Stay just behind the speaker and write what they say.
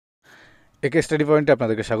একে স্টাডি পয়েন্টে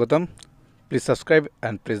আপনাদেরকে স্বাগতম। Please subscribe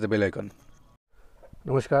and press the bell icon.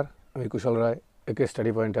 নমস্কার, আমি কুশল রায়। একে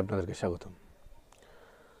স্টাডি পয়েন্টে আপনাদেরকে স্বাগতম।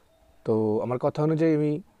 তো আমার কথা অনুযায়ী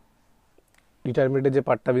আমি ডিটারমিনেন্টের যে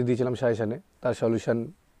পার্টটা আমি দিয়েছিলাম সাজেশানে, তার সলিউশন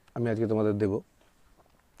আমি আজকে তোমাদের দেবো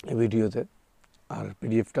এই ভিডিওতে। আর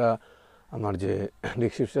পিডিএফটা আমার যে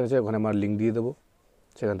ডিসক্রিপশন আছে ওখানে আমার লিঙ্ক দিয়ে দেবো,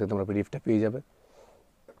 সেখান থেকে তোমরা পিডিএফটা পেয়ে যাবে।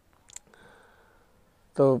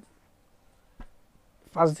 তো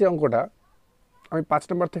ফার্স্ট যে অঙ্কটা আমি 5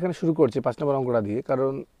 নম্বর থেকে শুরু করছি, 5 নম্বর অঙ্কটা দিয়ে,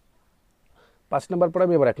 কারণ 5 নম্বর পরে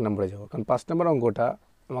আমি এবার 1 নম্বরে যাবো। কারণ 5 নম্বর অঙ্কটা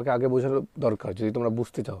আমাকে আগে বোঝানো দরকার। যদি তোমরা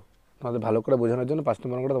বুঝতে চাও, তোমাদের ভালো করে বোঝানোর জন্য 5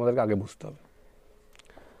 নম্বর অঙ্কটা তোমাদেরকে আগে বুঝতে হবে।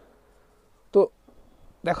 তো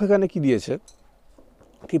দেখো এখানে কি দিয়েছে,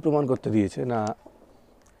 কি প্রমাণ করতে দিয়েছে না,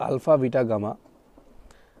 আলফা বিটা গামা,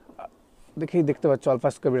 দেখতে পাচ্ছ alpha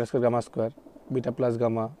square beta square gamma square, beta plus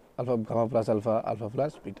gamma, alpha gamma plus alpha, alpha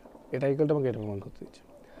plus beta, এটা ইকুয়ালটা আমাকে এটা প্রমাণ করতে দিচ্ছে।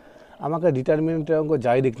 আমাকে ডিটারমিনেন্টের অঙ্ক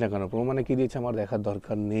যাই দিক না কেন, প্রমাণে কী দিয়েছে আমার দেখার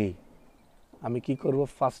দরকার নেই। আমি কি করব,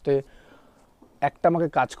 ফার্স্টে একটা আমাকে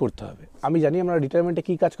কাজ করতে হবে। আমি জানি আমরা ডিটারমিনেন্টে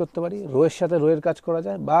কী কাজ করতে পারি, রোয়ের সাথে রোয়ের কাজ করা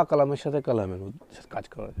যায় বা কলামের সাথে কলামের কাজ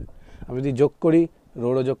করা যায়। আমি যদি যোগ করি,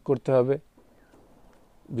 রোড়ও যোগ করতে হবে,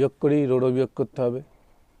 বিয়োগ করি, রোড়ও বিয়োগ করতে হবে।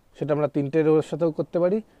 সেটা আমরা 3টে রোয়ের সাথেও করতে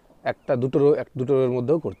পারি, দুটো রোয়ের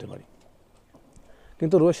মধ্যেও করতে পারি,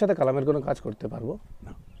 কিন্তু রোয়ের সাথে কলামের কোনো কাজ করতে পারবো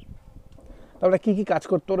না। তাহলে কী কী কাজ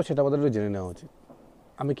করতে পারবো সেটা আমাদের জেনে নেওয়া উচিত।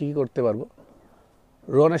 আমি কী কী করতে পারবো,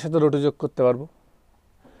 রোয়ানের সাথে রোটু যোগ করতে পারবো।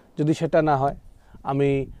 যদি সেটা না হয়, আমি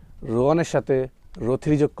রোয়ানের সাথে রো3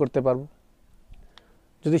 যোগ করতে পারবো।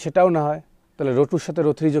 যদি সেটাও না হয়, তাহলে রোটুর সাথে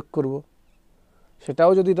রো3 যোগ করব।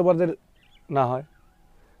 সেটাও যদি তোমাদের না হয়,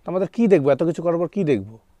 তো আমাদের কী দেখবো, এত কিছু করার পর কী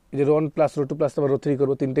দেখবো? এই যে রোয়ান প্লাস রো2 প্লাস তারপর রো3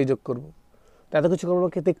 করবো, 3টেই যোগ করবো। তো এত কিছু করার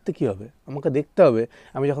পর দেখতে কী হবে? আমাকে দেখতে হবে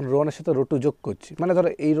আমি যখন রোয়ানের সাথে রো2 যোগ করছি, মানে ধরো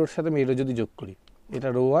এই রোর সাথে আমি এই রো যদি যোগ করি, এটা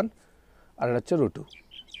রো1 আর এটা হচ্ছে রো2,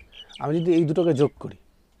 আমি যদি এই দুটোকে যোগ করি,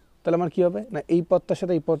 তাহলে আমার কী হবে না, এই পদটার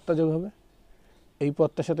সাথে এই পদটা যোগ হবে, এই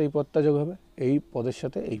পদটার সাথে এই পদটা যোগ হবে, এই পদের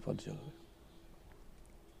সাথে এই পদ যোগ হবে।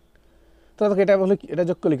 তো এটা বলে এটা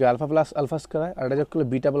যোগ করলে কি আলফা প্লাস আলফা স্কোয়ার হয়, আর এটা যোগ করলে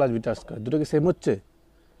বিটা প্লাস বিটা স্কোয়ার। দুটো কি সেম হচ্ছে?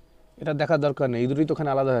 এটা দেখার দরকার নেই, এই দুটোই তো ওখানে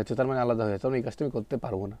আলাদা হয়েছে, তার মানে আলাদা হয়েছে, তাহলে এই কাজটা আমি করতে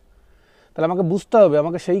পারবো না। তাহলে আমাকে বুঝতে হবে,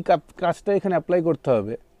 আমাকে সেই কাজটা এখানে অ্যাপ্লাই করতে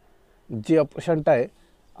হবে যে অপারেশনটায়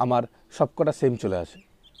আমার সবকটা সেম চলে আসে।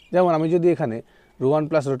 যেমন আমি যদি এখানে রো1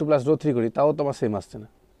 প্লাস রো2 প্লাস রো3 করি, তাও তো আমার সেম আসছে না।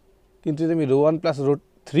 কিন্তু যদি আমি রো1 প্লাস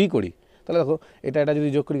রো3 করি, তাহলে দেখো এটা যদি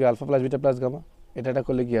যোগ করি alpha plus beta plus gamma, এটা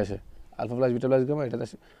করলে কি আসে alpha plus beta plus gamma, এটাতে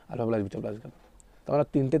আসে alpha plus beta plus gamma. তাহলে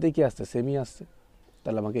 3টেতেই কী আসছে, সেমই আসছে।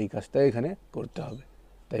 তাহলে আমাকে এই কাজটাই এখানে করতে হবে,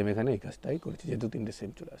 তাই আমি এখানে এই কাজটাই করেছি, যেহেতু 3টে সেম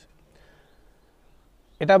চলে আসে।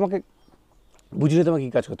 এটা আমাকে বুঝে নিতে আমাকে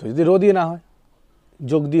কী কাজ করতে হবে। যদি রো দিয়ে না হয়,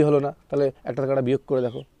 যোগ দিয়ে হলো না, তাহলে একটা থেকে একটা বিয়োগ করে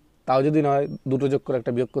দেখো। তাও যদি না হয়, দুটো যোগ করে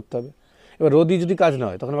একটা বিয়োগ করতে হবে। এবার রো দিয়ে যদি কাজ না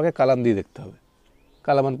হয়, তখন আমাকে কালাম দিয়ে দেখতে হবে,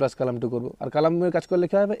 কালাম 1 প্লাস কালাম 2 করবো। আর কালামের কাজ করলে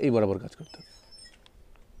কী হবে, এই বরাবর কাজ করতে হবে।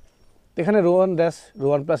 এখানে রো1 ড্যাশ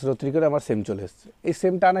রো1 প্লাস রো3 করে আমার সেম চলে এসছে। এই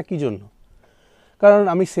সেমটা আনা কী জন্য? কারণ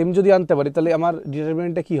আমি সেম যদি আনতে পারি, তাহলে আমার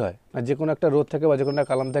ডিটারমিনেন্টটা কী হয় না, যে কোনো একটা রো থেকে বা যে কোনো একটা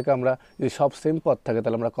কালাম থেকে আমরা যদি সব সেম পদ থাকে,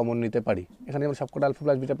 তাহলে আমরা কমন নিতে পারি। এখানে আমার সবকটা alpha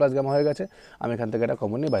plus beta plus gamma হয়ে গেছে, আমি এখান থেকে একটা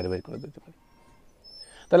কমন নিয়ে বাইরে করে দিতে পারি।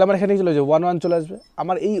 তাহলে আমার এখানে চলে যাবে 1 1 চলে আসবে।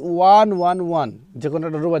 আমার এই 1 1 1 যে কোনো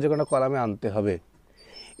একটা রো বা যে কোনো কলামে আনতে হবে।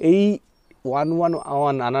 এই 1 1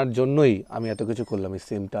 1 আনার জন্যই আমি এত কিছু করলাম, এই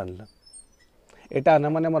সেমটা আনলাম। এটা আনা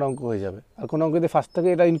মানে আমার অঙ্ক হয়ে যাবে। আর কোনো অঙ্ক যদি ফার্স্ট থেকে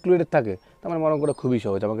এটা ইনক্লুডেড থাকে, তাহলে আমার অঙ্কটা খুবই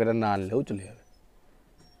সহজ, আমাকে এটা না আনলেও চলে যাবে।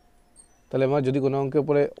 তাহলে আমার যদি কোনো অঙ্কের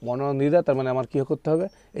উপরে 1 1 দিয়ে দেয়, তার মানে আমার কী করতে হবে,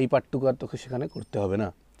 এই পার্টটুকু আর তোকে সেখানে করতে হবে না,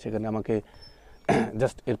 সেখানে আমাকে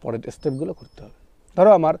জাস্ট এর পরের স্টেপগুলো করতে হবে।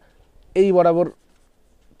 ধরো আমার এই বরাবর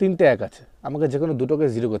 3টে 1 আছে, আমাকে যে কোনো দুটোকে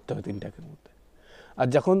 0 করতে হবে 3টে 1-এর মধ্যে। আর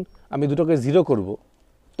যখন আমি দুটোকে 0 করব,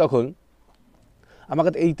 তখন আমাকে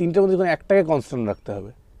এই 3টের মধ্যে কোনো একটাকে কনস্ট্যান্ট রাখতে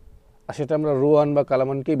হবে। আর সেটা আমরা রো1 বা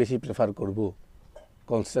কালামানকেই বেশি প্রেফার করব,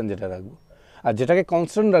 কনস্ট্যান্ট যেটা রাখবো। আর যেটাকে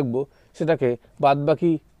কনস্ট্যান্ট রাখবো, সেটাকে বাদ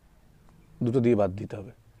বাকি দুটো দিয়ে বাদ দিতে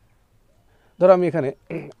হবে। ধরো আমি এখানে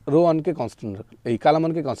রো1কে কনস্ট্যান্ট রাখলাম, এই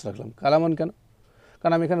কালামানকে কনস্ট্যান্ট রাখলাম। কালামান কেন?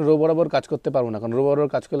 কারণ আমি এখানে রো বরাবর কাজ করতে পারবো না, কারণ রো বরাবর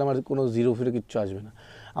কাজ করলে আমার কোনো 0 ফিরে কিচ্ছু আসবে না।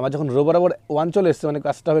 আমার যখন রো বরাবর 1 চলে এসছে, মানে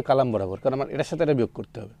কাজটা হবে কালাম বরাবর, কারণ আমার এটার সাথে এটা বিয়োগ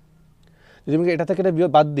করতে হবে। যদি আমি এটা থেকে এটা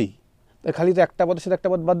বিয়োগ বাদ দিই, তাই খালি তো একটা পদের সাথে একটা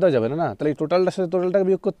পদ বাদ দেওয়া যাবে না, তাহলে এই টোটালটার সাথে টোটালটাকে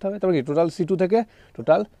বিয়োগ করতে হবে। তারপরে কি টোটাল C2 থেকে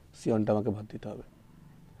টোটাল C1টা আমাকে বাদ দিতে হবে।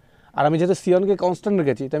 আর আমি যেহেতু C1কে কনস্ট্যান্ট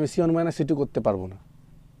রেখেছি, তাই আমি C1 মাইনাস C2 করতে পারবো না।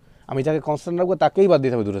 আমি যাকে কনস্ট্যান্ট রাখবো তাকেই বাদ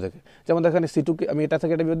দিতে হবে দুটো থেকে। যেমন এখানে C2কে আমি এটা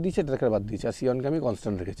থেকে এটা বাদ দিয়েছি, এটা থেকে বাদ দিয়েছি, আর C1কে আমি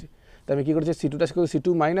কনস্ট্যান্ট রেখেছি। তাই আমি কী করেছি, C2 ড্যাশ করলে C2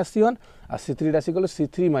 মাইনাস C1, আর C3 ড্যাশ করলে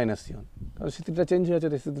C3 মাইনাস C1। কারণ C3টা চেঞ্জ হয়ে গেছে,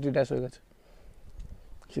 তাই C3 ড্যাশ হয়ে গেছে,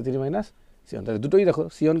 C3 মাইনাস C1 তাহলে দুটোই দেখো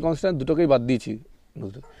C1 কনস্ট্যান্ট, দুটোকেই বাদ দিয়েছি।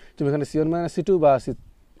 তুমি এখানে C1 মাইনাস C2 বা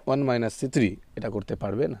C1 মাইনাস C3 এটা করতে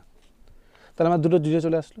পারবে না। তাহলে আমার দুটো 0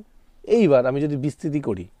 চলে আসলো। এইবার আমি যদি বিস্তৃতি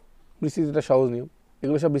করি, বিস্তৃতিটা সহজ নিয়ম,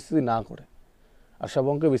 এগুলো সব বিস্তৃতি না করে, আর সব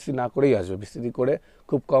অঙ্কে বিস্তৃতি না করেই আসবে, বিস্তৃতি করে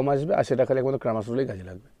খুব কম আসবে, আর সেটা খালি একমাত্র ক্রামার রুলেই কাজে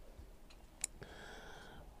লাগবে।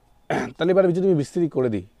 তাহলে এবার যদি আমি বিস্তৃতি করে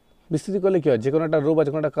দিই, বিস্তৃতি করলে কী হয়, যে কোনো একটা রো বা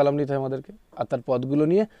যে কোনো একটা কলাম নিতে হয় আমাদেরকে, আর তার পদগুলো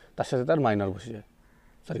নিয়ে তার সাথে তার মাইনর বসে যায়,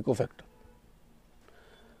 সরি কোফ্যাক্টর।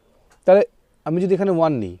 তাহলে আমি যদি এখানে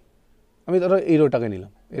 1 নিই, আমি ধরো এই রোটাকে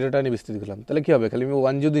নিলাম, এই রোটা নিয়ে বিস্তৃতি করলাম, তাহলে কী হবে, খালি আমি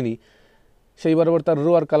 1 যদি নিই, সেই বরাবর তার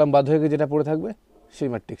রো আর কলাম বাদ হয়ে গিয়ে যেটা পড়ে থাকবে সেই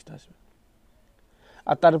ম্যাট্রিক্সটা আসবে।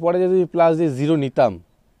 আর তারপরে যদি প্লাস দিয়ে 0 নিতাম,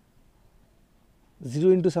 0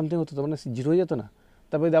 ইন্টু সামথিং হতো, তো মানে 0 হয়ে যেত না।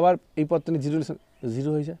 তারপরে আবার এই পদটা নিয়ে 0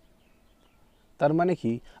 হয়ে যায়। তার মানে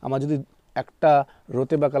কি, আমার যদি একটা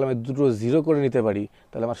রোতে বা কলামে দুটো 0 করে নিতে পারি,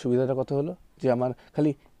 তাহলে আমার সুবিধাটা কত হলো, যে আমার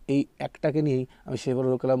খালি এই একটাকে নিয়েই আমি সেবার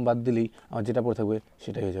রো কলাম বাদ দিলেই আমার যেটা পড়ে থাকবে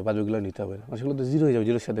সেটাই হয়ে যাবে, বাকিগুলো নিতে হবে না, সেগুলো তো 0 হয়ে যাবে,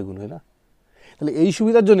 0-এর সাথে গুণ হয় না। তাহলে এই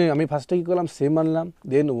সুবিধার জন্য আমি ফার্স্টে কী করলাম, সেম আনলাম,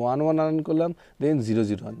 দেন 1-1 আন করলাম, দেন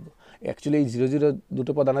 0-0 আনবো। অ্যাকচুয়ালি এই 0-0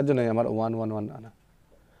 দুটো পদ আনার জন্য আমার 1-1-1 আনা।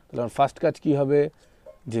 তাহলে আমার ফার্স্ট কাজ কী হবে,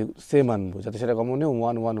 যে সেম আনবো, যাতে সেটা কমনে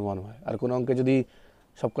 1-1-1 হয়। আর কোনো অঙ্কে যদি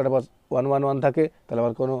সব কটা পদ 1-1-1 থাকে, তাহলে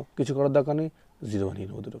আমার কোনো কিছু করার দরকার নেই, 0 বানিয়ে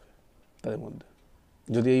নেবো দুটোকে তাদের মধ্যে।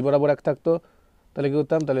 যদি এই বরাবর 1 থাকতো, তাহলে কী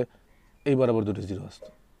করতাম, তাহলে এই বরাবর দুটো 0 আসতো,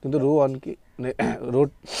 কিন্তু রো 1কে মানে রো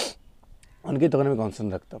 1কে তখন আমি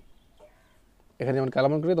কনস্ট্যান্ট রাখতাম। এখানে যেমন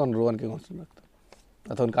কালামান করি তখন রো 1কে কনস্ট্যান্ট রাখতাম,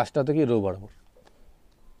 আর তখন কাজটা হতো কি, রো বরাবর,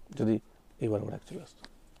 যদি এই বরাবর 1 চলে আসতো।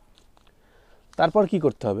 তারপর কি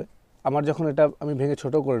করতে হবে, আমার যখন এটা আমি ভেঙে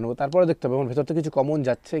ছোটো করে নেবো, তারপরে দেখতে হবে আমার ভেতর থেকে কিছু কমন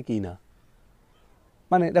যাচ্ছে কি না।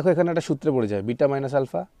 মানে দেখো এখানে একটা সূত্রে পড়ে যায়, beta minus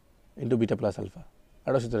alpha into beta plus alpha,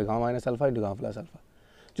 একটা সূত্রে gamma minus alpha into gamma plus alpha.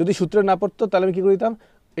 যদি সূত্রে না পড়তো, তাহলে আমি কী করে দিতাম,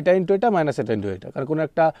 এটা ইন্টু এটা মাইনাস এটা ইন্টু এটা, কারণ কোনো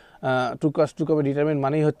একটা টু ক্রস টু কমে ডিটারমিনেন্ট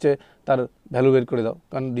মানেই হচ্ছে তার ভ্যালু বের করে দাও,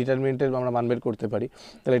 কারণ ডিটারমিনেন্টের আমরা মান বের করতে পারি।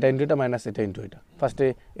 তাহলে এটা ইন্টু এটা মাইনাস এটা ইন্টু এটা, ফার্স্টে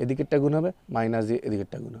এদিকেরটা গুণ হবে, মাইনাস দিয়ে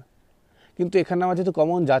এদিকেরটা গুণ হবে। কিন্তু এখানে আমার যেহেতু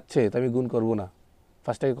কমন যাচ্ছে, তো আমি গুণ করবো না,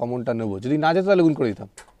 ফার্স্টে কমনটা নেবো, যদি না যেত তাহলে গুণ করে দিতাম,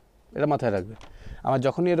 এটা মাথায় রাখবে। আমার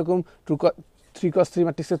যখনই এরকম 3x3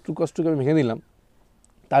 ম্যাট্রিক্সের 2x2কে আমি ভেঙে নিলাম,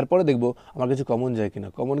 তারপরে দেখবো আমার কিছু কমন যায় কিনা,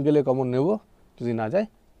 কমন গেলে কমন নেব, যদি না যায়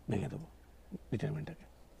ভেঙে দেবো ডিটারমিনেন্টটাকে।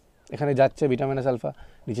 এখানে যাচ্ছে বিটা মাইনাস আলফা,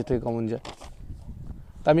 নিচে থেকে কমন যায়,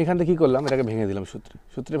 তা আমি এখান থেকে কী করলাম, এটাকে ভেঙে দিলাম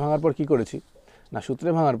সূত্রে ভাঙার পর কী করেছি না, সূত্রে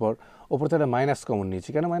ভাঙার পর ওপর থেকে একটা মাইনাস কমন নিয়েছি।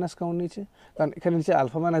 কেন মাইনাস কমন নিয়েছি, কারণ এখানে নিচে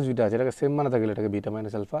আলফা মাইনাস বিটা আছে, এটাকে সেম বানাতে গেলে এটাকে বিটা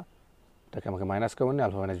মাইনাস আলফা, এটাকে আমাকে মাইনাস কমন নিয়ে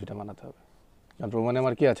আলফা মাইনাস বিটা বানাতে হবে, কারণ প্রমাণে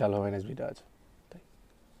আমার কী আছে, আলফা মাইনাস বিটা আছে, তাই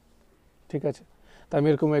ঠিক আছে। তা আমি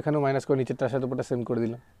এরকম এখানেও মাইনাস করে নিচেরটার সাথে ওপরটা সেম করে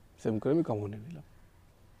দিলাম, সেম করে আমি কমন নিয়ে নিলাম।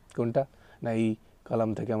 কোনটা না, এই কলাম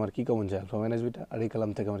থেকে আমার কী কমন যায়, আলফা মাইনাস বিটা, আর এই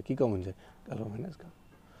কলাম থেকে আমার কী কমন যায়, আলফা মাইনাস গামা।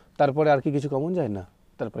 তারপরে আর কি কিছু কমন যায় না,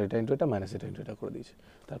 তারপরে এটা ইন্টু এটা মাইনাস এটা ইন্টু এটা করে দিয়েছে,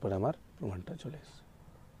 তারপরে আমার প্রমাণটা চলে এসেছে।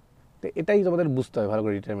 তো এটাই তোমাদের বুঝতে হবে ভালো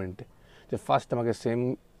করে ডিটারমিনেন্টে, যে ফার্স্ট আমাকে সেম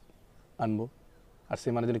আনবো, আর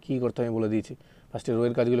সেম আনার জন্য কী করতে হবে আমি বলে দিয়েছি। ফার্স্টে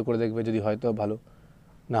রোয়ের কাজগুলো করে দেখবে, যদি হয়তো ভালো,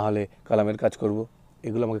 না হলে কলামের কাজ করব,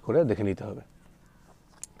 এগুলো আমাকে করে দেখে নিতে হবে।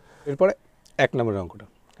 এরপরে 1 নম্বরের অঙ্কটা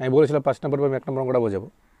আমি বলেছিলাম, 5 নম্বর আমি 1 নম্বর অঙ্কটা বোঝাবো।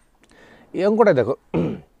 এই অঙ্কটা দেখো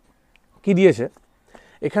কি দিয়েছে,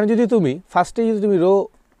 এখানে যদি তুমি ফার্স্টে যদি তুমি রো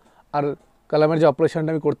আর কলামের যে অপারেশনটা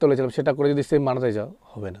আমি করতে বলেছিলাম সেটা করে যদি সেম বানাতে যাও,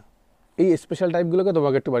 হবে না। এই স্পেশাল টাইপগুলোকে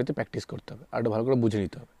তোমাকে একটু বাড়িতে প্র্যাকটিস করতে হবে, আর একটু ভালো করে বুঝে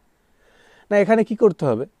নিতে হবে। না এখানে কি করতে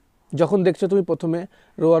হবে, যখন দেখছো তুমি প্রথমে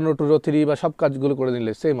রো 1 রো 2 রো 3 বা সব কাজগুলো করে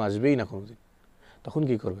নিলে সেম আসবেই না কোনো দিন, তখন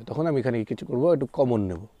কী করবে, তখন আমি এখানে কিছু করবো, একটু কমন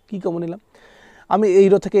নেব। কী কমন নিলাম, আমি এই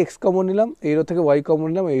রো থেকে এক্স কমন নিলাম, এই রো থেকে ওয়াই কমন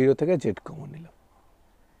নিলাম, এই রো থেকে জেড কমন নিলাম,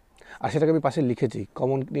 আর সেটাকে আমি পাশে লিখেছি।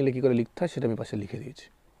 কমন নিলে কী করে লিখতে হয় সেটা আমি পাশে লিখে দিয়েছি।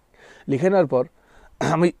 লিখে নেওয়ার পর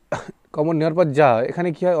আমি কমন নেওয়ার পর যা এখানে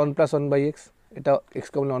কী হয়, 1 + 1/x, এটা এক্স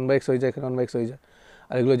কমন 1/x হয়ে যায়, এখানে 1/x হয়ে যায়,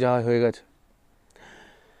 আর এগুলো যা হয়ে গেছে।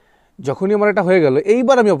 যখনই আমার এটা হয়ে গেল,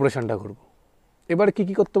 এইবার আমি অপারেশনটা করব। এবার কী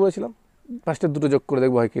কী করতে বলেছিলাম, ফার্স্টে দুটো যোগ করে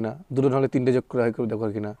দেখবো হয় কিনা, দুটো নাহলে 3টে যোগ করে দেখবো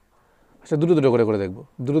হয় কিনা, ফার্স্টে দুটো করে দেখবো,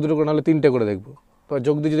 দুটো করে নাহলে 3টে করে দেখবো। তো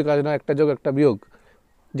যোগ দিয়ে যদি কাজ না, একটা যোগ একটা বিয়োগ,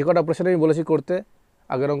 যে কটা অপারেশন আমি বলেছি করতে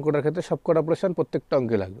আগের অঙ্কটার ক্ষেত্রে, সব কটা অপারেশন প্রত্যেকটা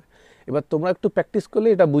অঙ্কে লাগবে। এবার তোমরা একটু প্র্যাকটিস করলে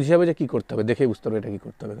এটা বুঝে যাবে যে কী করতে হবে, দেখেই বুঝতে হবে এটা কী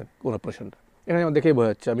করতে হবে, কোন অপারেশনটা। এখানে আমার দেখেই বোঝা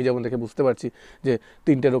যাচ্ছে, আমি যেমন দেখে বুঝতে পারছি যে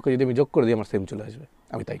 3টে রোকে যদি আমি যোগ করে দিই আমার সেম চলে আসবে,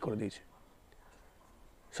 আমি তাই করে দিয়েছি,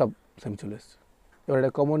 সব সেম চলে এসছে। এবার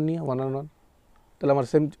এটা কমন নিয়ে 1 on 1, তাহলে আমার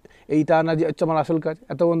সেম এইটা আনা যে হচ্ছে আমার আসল কাজ,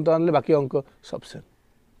 এত পর্যন্ত আনলে বাকি অঙ্ক সব সেম,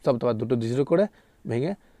 সব তোমার দুটো 0 করে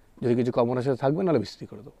ভেঙে যদি কিছু কমন আসে থাকবে, নাহলে বিস্তৃতি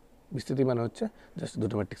করে দেবো। বিস্তৃতি মানে হচ্ছে জাস্ট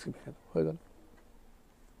দুটো ম্যাট্রিক্সকে ভেঙে দেবো, হয়ে গেল।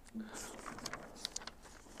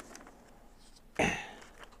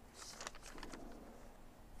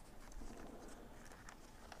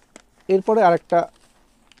 এরপরে আরেকটা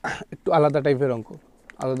একটু আলাদা টাইপের অঙ্ক।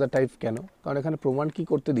 আলাদা টাইপ কেন? কারণ এখানে প্রমাণ কি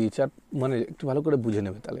করতে দিয়েছে, আর মানে একটু ভালো করে বুঝে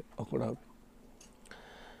নেবে, তাহলে অঙ্কটা হবে।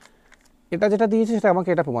 এটা যেটা দিয়েছে সেটা আমাকে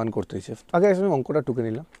এটা প্রমাণ করতে দিয়েছে। আগে আমি অঙ্কটা টুকে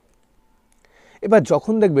নিলাম। এবার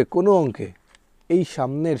যখন দেখবে কোনো অঙ্কে এই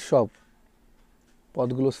সামনের সব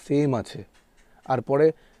পদগুলো সেম আছে, আর পরে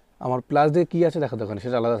আমার প্লাস দিয়ে কী আছে দেখা দরকার নেই,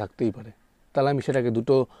 সেটা আলাদা থাকতেই পারে, তাহলে আমি সেটাকে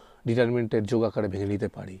দুটো ডিটারমিনেন্টের যোগ আকারে ভেঙে নিতে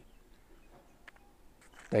পারি।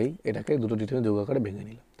 তাই এটাকে দুটো ডিটারমিনেন্ট যোগ আকারে ভেঙে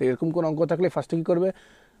নিলাম। তো এরকম কোনো অঙ্ক থাকলে ফার্স্টে কী করবে,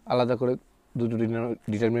 আলাদা করে দুটো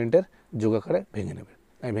ডিটারমিনেন্টের যোগ আকারে ভেঙে নেবে।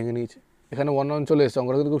 আমি ভেঙে নিয়েছি, এখানে 1 চলে এসেছে,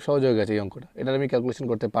 অঙ্কটা কিন্তু খুব সহজ হয়ে গেছে। এই অঙ্কটা এটা আমি ক্যালকুলেশন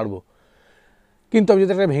করতে পারবো, কিন্তু আমি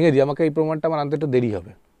যদি এটা ভেঙে দিই আমাকে এই প্রমাণটা আমার আনতে একটু দেরি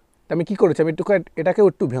হবে। তো আমি কী করেছি, আমি এটাকেও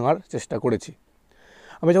একটু ভাঙার চেষ্টা করেছি।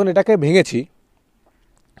 আমি যখন এটাকে ভেঙেছি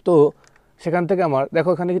তো সেখান থেকে আমার দেখো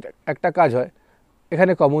এখানে একটা কাজ হয়,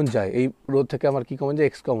 এখানে কমন যায়, এই রো থেকে আমার কী কমন যায়,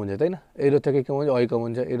 এক্স কমন যায়, তাই না? এই রো থেকে কমন যায় ওয়াই কমন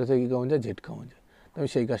যায়, এই রো থেকে কী কমন যায়, জেড কমন যায়। তো আমি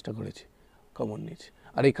সেই কাজটা করেছি, কমন নিয়েছি।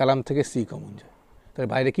 আর এই কালাম থেকে সি কমন যায়, তাহলে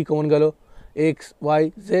বাইরে কী কমন গেল, এক্স ওয়াই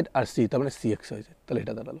জেড আর সি, তার মানে সি এক্স ওয়াই জেড, তাহলে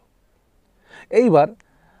এটা দাঁড়ালো। এইবার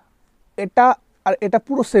এটা আর এটা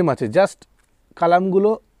পুরো সেম আছে, জাস্ট কালামগুলো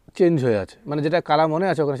চেঞ্জ হয়ে আছে, মানে যেটা কালাম মনে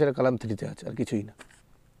আছে ওখানে সেটা কালাম 3-তে আছে, আর কিছুই না।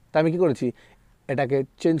 তা আমি কী করেছি, এটাকে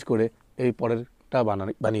চেঞ্জ করে এই পরেরটা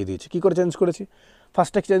বানিয়ে দিয়েছি। কী করে চেঞ্জ করেছি,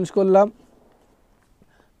 ফার্স্টে চেঞ্জ করলাম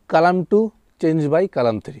কালাম 2 চেঞ্জ বাই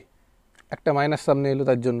কালাম 3, একটা মাইনাস সামনে এলো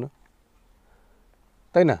তার জন্য,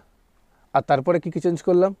 তাই না? আর তারপরে কী চেঞ্জ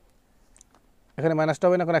করলাম, এখানে মাইনাসটা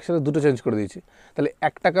হবে না, কারণ একসাথে দুটো চেঞ্জ করে দিয়েছি। তাহলে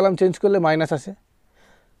একটা কালাম চেঞ্জ করলে মাইনাস আসে,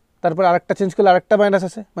 তারপর আরেকটা চেঞ্জ করলে আরেকটা মাইনাস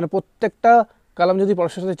আসে, মানে প্রত্যেকটা কালাম যদি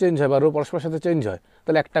পরস্পরের সাথে চেঞ্জ হয় বা রো পরস্পরের সাথে চেঞ্জ হয়,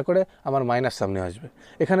 তাহলে একটা করে আমার মাইনাস সামনে আসবে।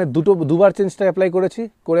 এখানে দুবার চেঞ্জটা অ্যাপ্লাই করেছি,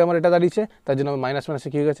 করে আমার এটা দাঁড়িয়েছে, তার জন্য আমার মাইনাস মাইনাসে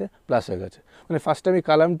কী হয়ে গেছে, প্লাস হয়ে গেছে। মানে ফার্স্টে আমি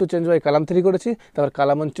কালাম 2 চেঞ্জ বাই কালাম 3 করেছি, তারপর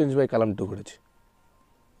কালাম 1 চেঞ্জ বাই কালাম 2 করেছি,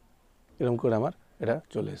 এরকম করে আমার এটা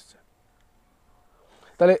চলে এসছে।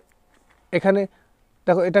 তাহলে এখানে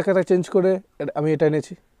দেখো এটাকে চেঞ্জ করে আমি এটা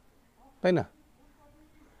এনেছি, তাই না?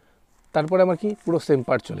 তারপরে আমার কি পুরো সেম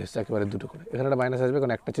পার্ট চলে এসছে, একেবারে দুটো করে। এখানে একটা মাইনাস আসবে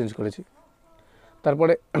কারণ একটা চেঞ্জ করেছি।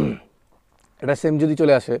 তারপরে এটা সেম যদি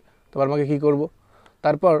চলে আসে তারপর আমাকে কী করব,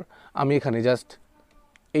 তারপর আমি এখানে জাস্ট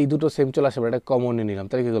এই দুটো সেম চলে আসে এটা কমন নিয়ে নিলাম,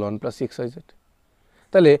 তাহলে কী হলো 1 + x, y, z।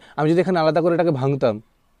 তাহলে আমি যদি এখানে আলাদা করে এটাকে ভাঙতাম,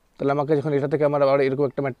 তাহলে আমাকে যখন এটা থেকে আমার আবার এরকম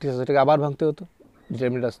একটা ম্যাট্রিক্স আছে, এটাকে আবার ভাঙতে হতো,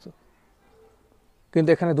 ডিটারমিনেন্ট আসতো। কিন্তু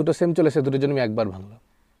এখানে দুটো সেম চলে এসে দুটোর জন্য আমি একবার ভাঙলাম,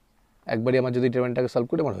 একবারই আমার যদি ডিটারমিনেন্টটাকে সলভ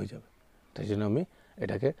করে আমার হয়ে যাবে। তাই জন্য আমি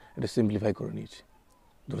এটাকে একটু সিম্পলিফাই করে নিয়েছি,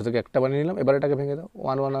 দুটো থেকে একটা বানিয়ে নিলাম। এবার এটাকে ভেঙে দাও,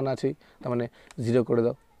 1 1 1 আছেই, তার মানে 0 করে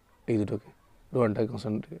দাও এই দুটোকে, রো 1টাকে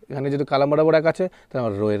কনস্ট্যান্টকে। এখানে যদি কালাম বরাবর এক আছে তাহলে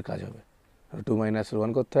আমার রো এর কাজ হবে, রো 2 - রো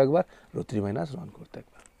 1 করতে একবার, রো 3 - রো 1 করতে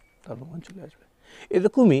একবার, তারপর 1 চলে আসবে।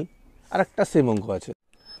 এরকমই আর একটা সেম অঙ্ক আছে।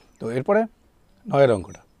 তো এরপরে 9-এর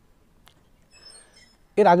অঙ্কটা,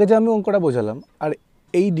 এর আগে যে আমি অঙ্কটা বোঝালাম আর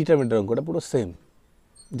এই ডিটারমিনেন্টের অঙ্কটা পুরো সেম,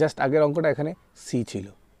 জাস্ট আগের অঙ্কটা এখানে সি ছিল,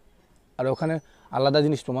 আর ওখানে আলাদা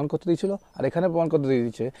জিনিস প্রমাণ করতে দিয়েছিল, আর এখানে প্রমাণ করতে দিয়ে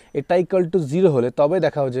দিচ্ছে এটা = 0 হলে তবে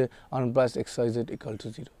দেখা যে 1 + x, y, z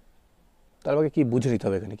 = 0। তার আগে কী বুঝে নিতে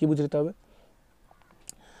হবে, এখানে কী বুঝে নিতে হবে,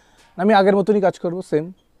 আমি আগের মতনই কাজ করব সেম,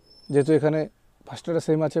 যেহেতু এখানে ফার্স্টটা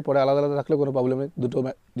সেম আছে, পরে আলাদা আলাদা থাকলে কোনো প্রবলেমে দুটো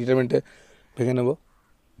ডিটারমিনেন্টে ভেঙে নেব।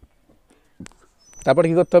 তারপরে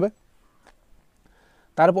কী করতে হবে,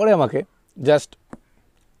 তারপরে আমাকে জাস্ট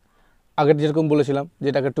আগের যেরকম বলেছিলাম যে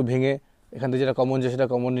এটাকে একটু ভেঙে এখান থেকে যেটা কমন যায় সেটা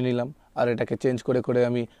কমন নিয়ে নিলাম, আর এটাকে চেঞ্জ করে করে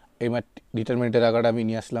আমি এই ডিটারমিনেন্টের আগাটা আমি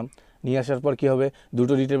নিয়ে আসলাম। নিয়ে আসার পর কী হবে,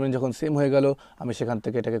 দুটো ডিটারমিনেন্ট যখন সেম হয়ে গেল আমি সেখান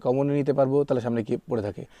থেকে এটাকে কমন নিয়ে নিতে পারবো, তাহলে সামনে কি পড়ে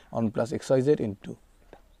থাকে 1 + x, y, z =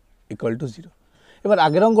 0। এবার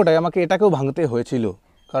আগের অঙ্কটায় আমাকে এটাকেও ভাঙতে হয়েছিল,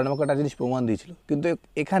 কারণ আমাকে একটা জিনিস প্রমাণ দিয়েছিল, কিন্তু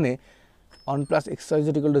এখানে 1 + x, y, z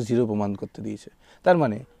 = 0 প্রমাণ করতে দিয়েছে, তার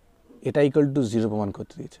মানে এটা = 0 প্রমাণ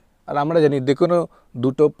করতে দিয়েছে। আর আমরা জানি যে কোনো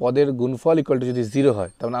দুটো পদের গুণফল যদি 0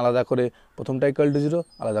 হয়, তার মানে আলাদা করে প্রথমটা = 0,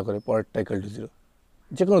 আলাদা করে পরেরটা = 0।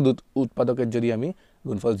 যে কোনো উৎপাদকের যদি আমি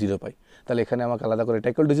গুণফল 0 পাই, তাহলে এখানে আমাকে আলাদা করে এটা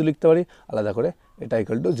 = 0 লিখতে পারি, আলাদা করে এটা =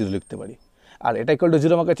 0 লিখতে পারি। আর এটা =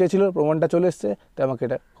 0 আমাকে চেয়েছিল, প্রমাণটা চলে এসছে, তাই আমাকে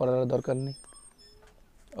এটা করার দরকার নেই।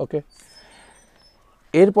 ওকে,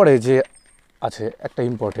 এরপরে যে আছে একটা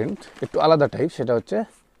ইম্পর্টেন্ট একটু আলাদা টাইপ, সেটা হচ্ছে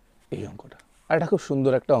এই অঙ্কটা। আর এটা খুব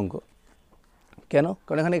সুন্দর একটা অঙ্ক। কেন?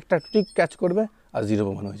 কারণ এখানে একটা ট্রিক ক্যাচ করবে আর 0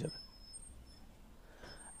 প্রমাণ হয়ে যাবে।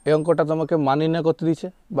 এই অঙ্কটা তোমাকে মান নির্ণয় করতে দিচ্ছে,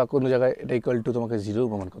 বা কোনো জায়গায় এটা = তোমাকে 0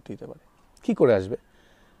 প্রমাণ করতে দিতে পারে। কী করে আসবে,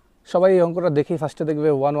 সবাই এই অঙ্কটা দেখেই ফার্স্টে দেখবে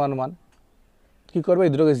 1 1 1, কী করবে,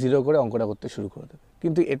 এই দুটোকে 0 করে অঙ্কটা করতে শুরু করে দেবে।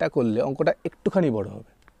 কিন্তু এটা করলে অঙ্কটা একটুখানি বড়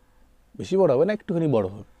হবে, বেশি বড় হবে না, একটুখানি বড়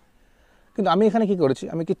হবে। কিন্তু আমি এখানে কি করেছি,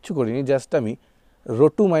 আমি কিচ্ছু করিনি, জাস্ট আমি রো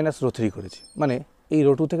 2 - রো 3 করেছি, মানে এই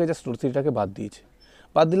রো 2 থেকে জাস্ট রো 3টাকে বাদ দিয়েছি।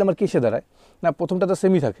 বাদ দিলে আমার কিসে দাঁড়ায় না প্রথমটা তো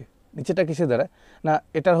সেমই থাকে, নিচেটা কিসে দাঁড়ায় না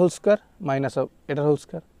এটার হোল স্কয়ার মাইনাস অফ এটার হোল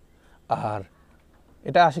স্কয়ার, আর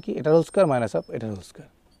এটা আসে কি এটার হোল স্কয়ার মাইনাস অফ এটার হোল স্কয়ার,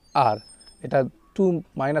 আর এটা 2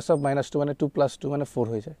 মাইনাস অফ মাইনাস 2 মানে 2 প্লাস 2 মানে 4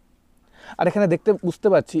 হয়ে যায়। আর এখানে বুঝতে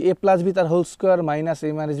পারছি এ প্লাস বি তার হোল স্কয়ার মাইনাস এ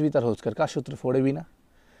মাইনাস বি তার হোল স্কয়ার, কার সূত্রে 4ab না,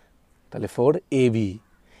 তাহলে 4ab।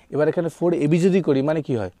 এবার এখানে 4ab যদি করি মানে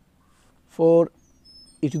কি হয় 4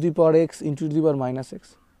 e to the power x into to the power minus x,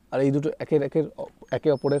 আর এই দুটো একে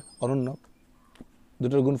অপরের অনুন্নক,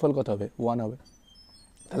 দুটোর গুণফল কত হবে 1 হবে,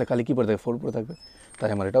 তাহলে খালি কী পড়ে থাকবে 4 পড়ে থাকবে, তাই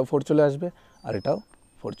আমার এটাও 4 চলে আসবে আর এটাও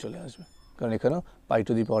 4 চলে আসবে, কারণ এখানেও পাই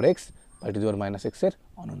to the power x pi to the power minus এক্সের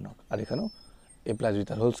অনুন্নক, আর এখানেও এ প্লাস বি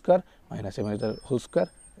তার হোল স্কয়ার মাইনাস এ মাইনাস তার হোল স্কয়ার,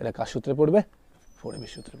 এটা কার সূত্রে পড়বে 4ab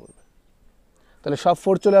সূত্রে পড়বে। তাহলে সব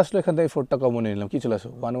 4 চলে আসলো, এখান থেকে 4টা কমন নিয়ে নিলাম, কী চলে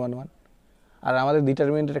আসলো 1 1 1। আর আমাদের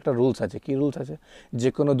ডিটারমিনেন্টের একটা রুলস আছে, কী রুলস আছে, যে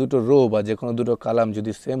কোনো দুটো রো বা যে কোনো দুটো কালাম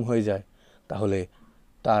যদি সেম হয়ে যায় তাহলে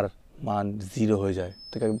তার মান 0 হয়ে যায়,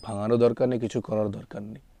 তাকে ভাঙানো দরকার নেই, কিছু করার দরকার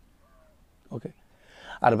নেই। ওকে,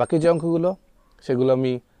 আর বাকি যে অঙ্কগুলো সেগুলো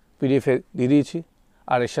আমি পিডিএফে দিয়ে দিয়েছি,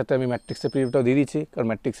 আর এর সাথে আমি ম্যাট্রিক্সের পিডিএফটাও দিয়ে দিয়েছি, কারণ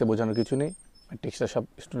ম্যাট্রিক্সে বোঝানোর কিছু নেই, ম্যাট্রিক্সটা সব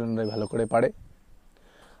স্টুডেন্টরাই ভালো করে পারে।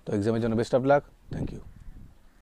 তো এক্সামের জন্য best of luck, thank you.